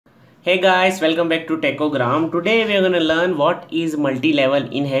Hey guys, welcome back to Techogram. Today we are going to learn what is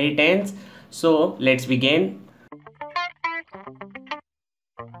multi-level inheritance. So let's begin.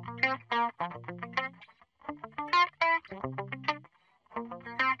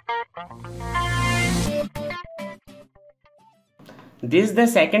 This is the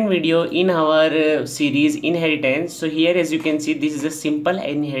second video in our series inheritance. So here, as you can see, this is a simple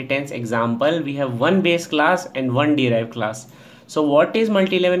inheritance example. We have one base class and one derived class. So what is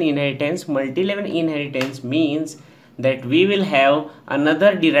multi-level inheritance? Multi-level inheritance means that we will have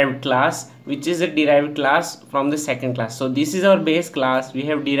another derived class, which is a derived class from the second class. So this is our base class. We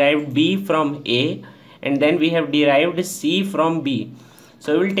have derived B from A, and then we have derived C from B.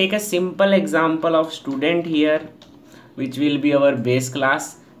 So we will take a simple example of student here, which will be our base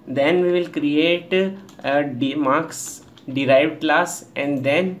class. Then we will create a marks derived class, and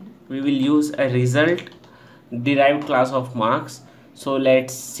then we will use a result derived class of marks. So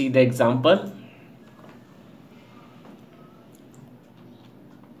let's see the example.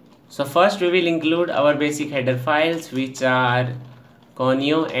 So first we will include our basic header files, which are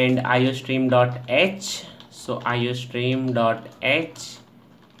conio and iostream.h. so iostream.h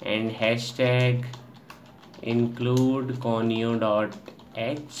and hashtag include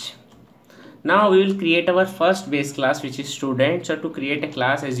conio.h. Now we will create our first base class, which is student. So to create a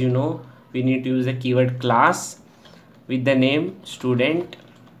class, as you know, we need to use the keyword class with the name student.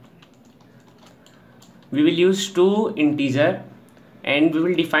 We will use two integer, and we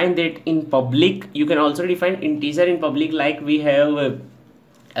will define that in public. You can also define integer in public, like we have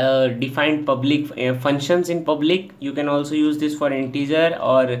defined public functions in public. You can also use this for integer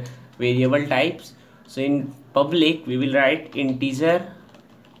or variable types. So in public we will write integer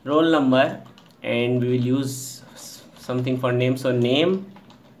roll number, and we will use something for name. So name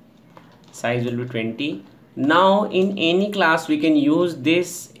size will be 20. Now in any class we can use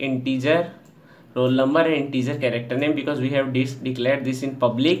this integer roll number and integer character name, because we have declared this in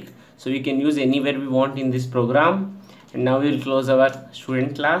public, so we can use anywhere we want in this program. And now we will close our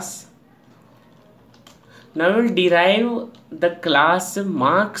student class. Now we will derive the class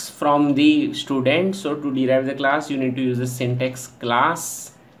marks from the student. So to derive the class, you need to use the syntax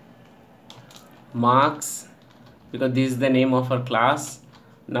class marks, because this is the name of our class.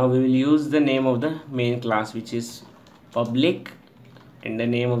 Now we will use the name of the main class, which is public, and the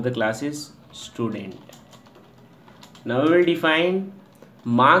name of the class is student. Now we will define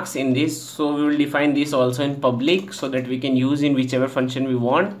marks in this. So we will define this also in public, so that we can use in whichever function we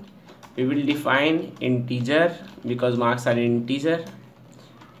want. We will define integer, because marks are integer.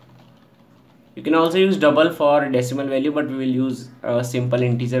 You can also use double for decimal value, but we will use a simple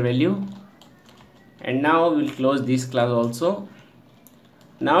integer value. And now we will close this class also.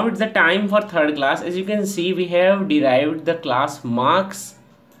 Now it's the time for third class. As you can see, we have derived the class marks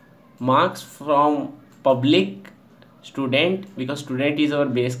from public student, because student is our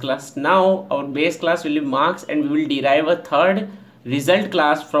base class. Now our base class will be marks, and we will derive a third result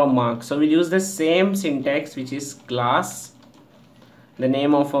class from marks. So we'll use the same syntax, which is class. The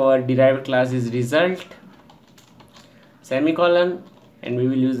name of our derived class is result, semicolon, and we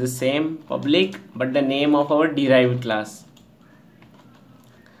will use the same public, but the name of our derived class.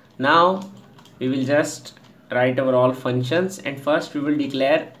 Now we will just write our all functions, and first we will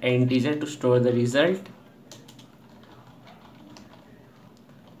declare an integer to store the result.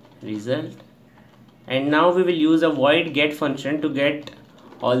 And now we will use a void get function to get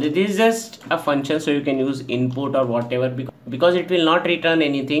all this. This is just a function, so you can use input or whatever, because it will not return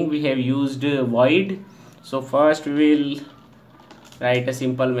anything. We have used void. So first we will write a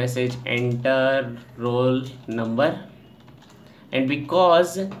simple message, enter roll number, and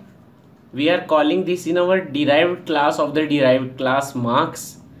because we are calling this in our derived class of the derived class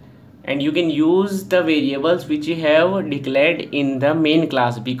marks, and you can use the variables which you have declared in the main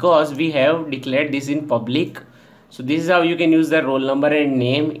class, because we have declared this in public. So this is how you can use the roll number and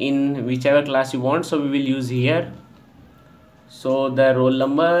name in whichever class you want. So we will use here. So the roll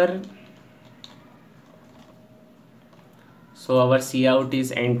number, so our cout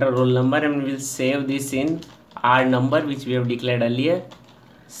is enter roll number, and we will save this in R number, which we have declared earlier.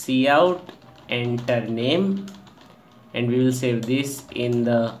 Cout enter name, and we will save this in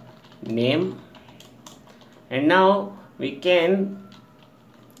the name. And now we can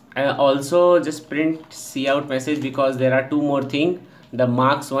also just print cout message, because there are two more things, the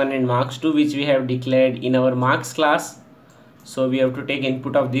marks1 and marks2, which we have declared in our marks class. So we have to take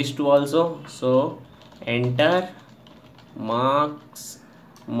input of these two also. So enter marks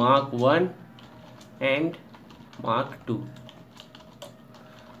mark1 and mark2.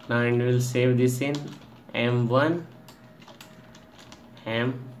 Now, and we will save this in m1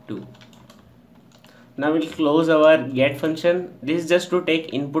 m2. 2. Now we'll close our get function. This is just to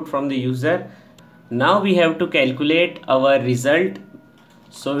take input from the user. Now we have to calculate our result,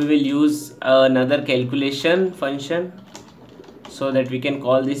 so we will use another calculation function so that we can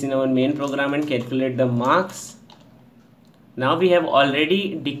call this in our main program and calculate the marks. Now we have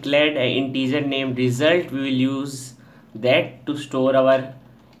already declared an integer named result. We will use that to store our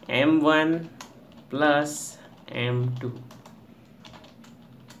m1 plus m2.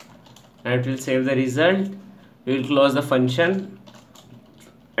 Now it will save the result. We will close the function,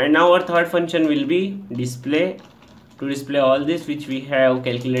 and now our third function will be display, to display all this which we have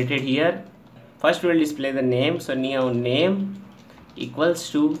calculated here. First we will display the name, so now name equals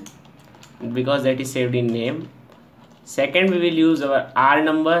to, because that is saved in name. Second, we will use our R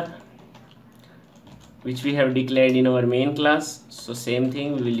number which we have declared in our main class, so same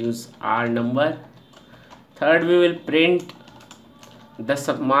thing, we will use R number. Third, we will print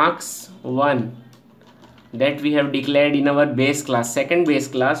the marks 1 that we have declared in our base class, second base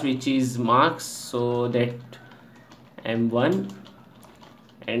class, which is marks, so that m1.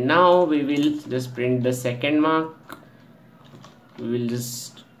 And now we will just print the second mark. We will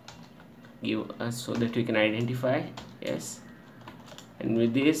just give us so that we can identify, yes, and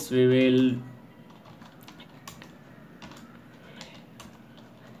with this we will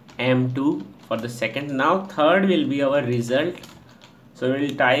m2 for the second. Now third will be our result, so we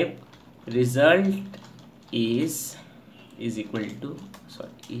will type result is equal to,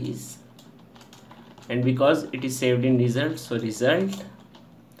 is, and because it is saved in result, so result.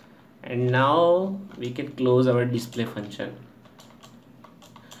 And now we can close our display function.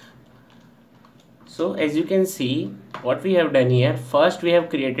 So as you can see, what we have done here, first we have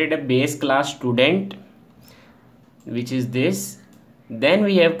created a base class student, which is this. Then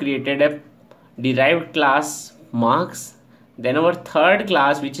we have created a derived class marks. Then our third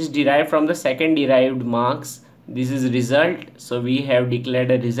class, which is derived from the second derived marks, this is result. So we have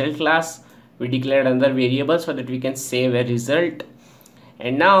declared a result class. We declared another variable so that we can save a result.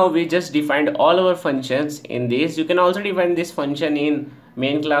 And now we just defined all our functions in this. You can also define this function in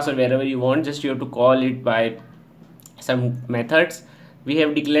main class or wherever you want, just you have to call it by some methods. We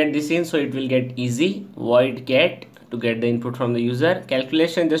have declared this in, so it will get easy. Void get to get the input from the user,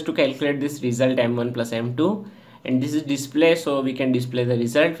 calculation just to calculate this result m1 plus m2, and this is display, so we can display the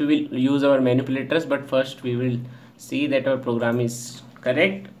result. We will use our manipulators, but first we will see that our program is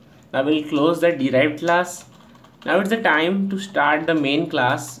correct. Now we will close the derived class. Now it's the time to start the main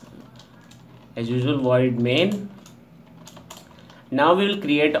class. As usual, void main. Now we will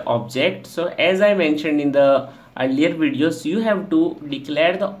create object. So as I mentioned in the earlier videos, you have to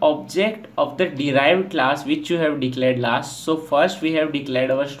declare the object of the derived class which you have declared last. So first we have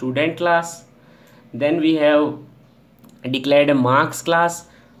declared our student class, then we have declared a marks class,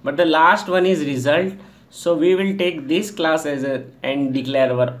 but the last one is result. So we will take this class as a and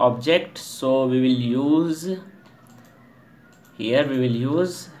declare our object. So we will use here, we will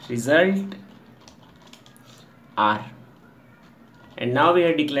use result R. And now we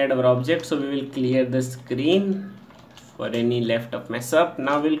have declared our object, so we will clear the screen for any left of mess up.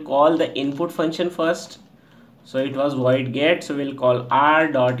 Now we'll call the input function first. So it was void get, so we'll call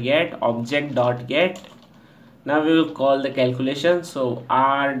r.get object.get. Now we will call the calculation, so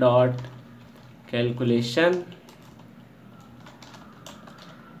r.calculation,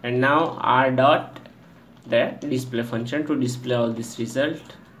 and now r.the display function to display all this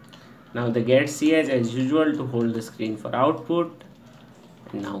result. Now the get ch as usual to hold the screen for output.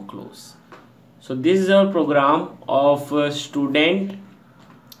 Now close. So this is our program of student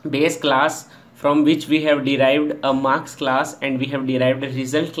base class, from which we have derived a marks class and we have derived a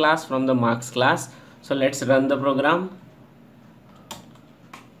result class from the marks class. So let's run the program.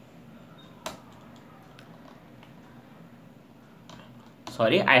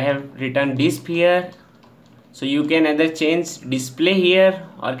 Sorry, I have written disp here, so you can either change display here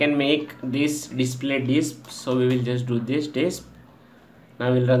or can make this display disp. So we will just do this disp.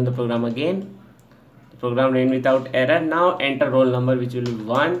 Now we'll run the program again. The program ran without error. Now enter roll number, which will be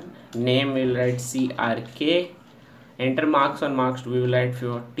 1. Name we will write CRK. Enter marks on marks 2, we will write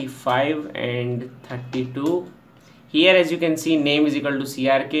 45 and 32. Here as you can see, name is equal to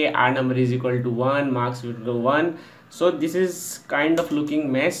CRK, R number is equal to 1, marks will go 1. So this is kind of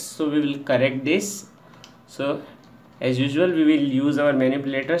looking mess, so we will correct this. So as usual, we will use our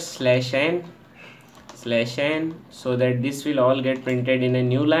manipulator /n so that this will all get printed in a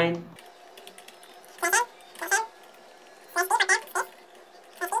new line.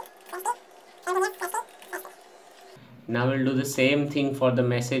 Now we'll do the same thing for the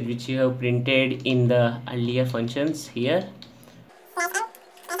message which you have printed in the earlier functions here.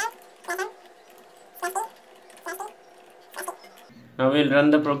 Now we'll run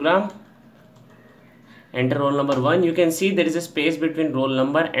the program. Enter roll number 1. You can see there is a space between roll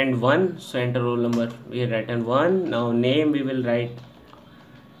number and 1. So enter roll number. We have written 1. Now name we will write.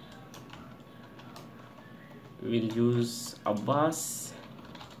 We will use Abbas.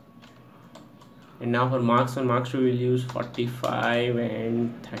 And now for marks 1, marks 2 we will use 45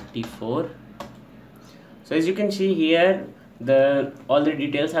 and 34. So as you can see here, all the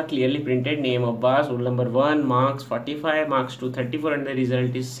details are clearly printed. Name Abbas, roll number 1, marks 45, marks 2 34, and the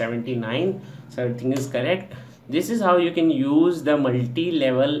result is 79. So everything is correct. This is how you can use the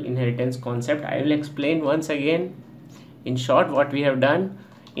multi-level inheritance concept. I will explain once again in short what we have done.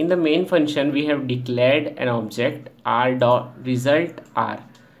 In the main function we have declared an object r.result r.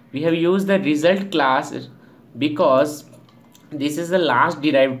 We have used the result class because this is the last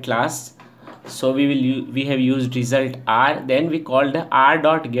derived class. So we have used result r. Then we called the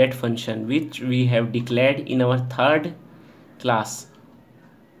r.get function, which we have declared in our third class,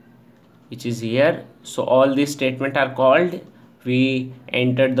 which is here. So all these statements are called. We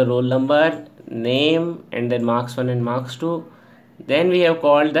entered the roll number, name, and then marks 1 and marks 2. Then we have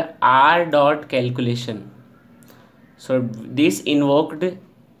called the r.calculation. So this invoked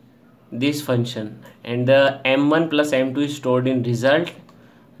this function, and the m1 plus m2 is stored in result.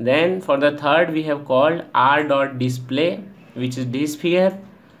 Then for the third we have called r.display, which is disp here,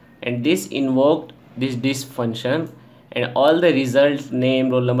 and this invoked this disp function, and all the results, name,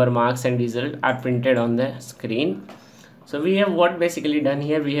 roll number, marks, and result are printed on the screen. So we have what basically done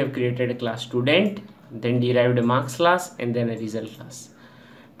here. We have created a class student, then derived a marks class, and then a result class.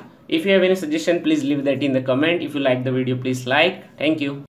 If you have any suggestion, please leave that in the comment. If you like the video, please like. Thank you.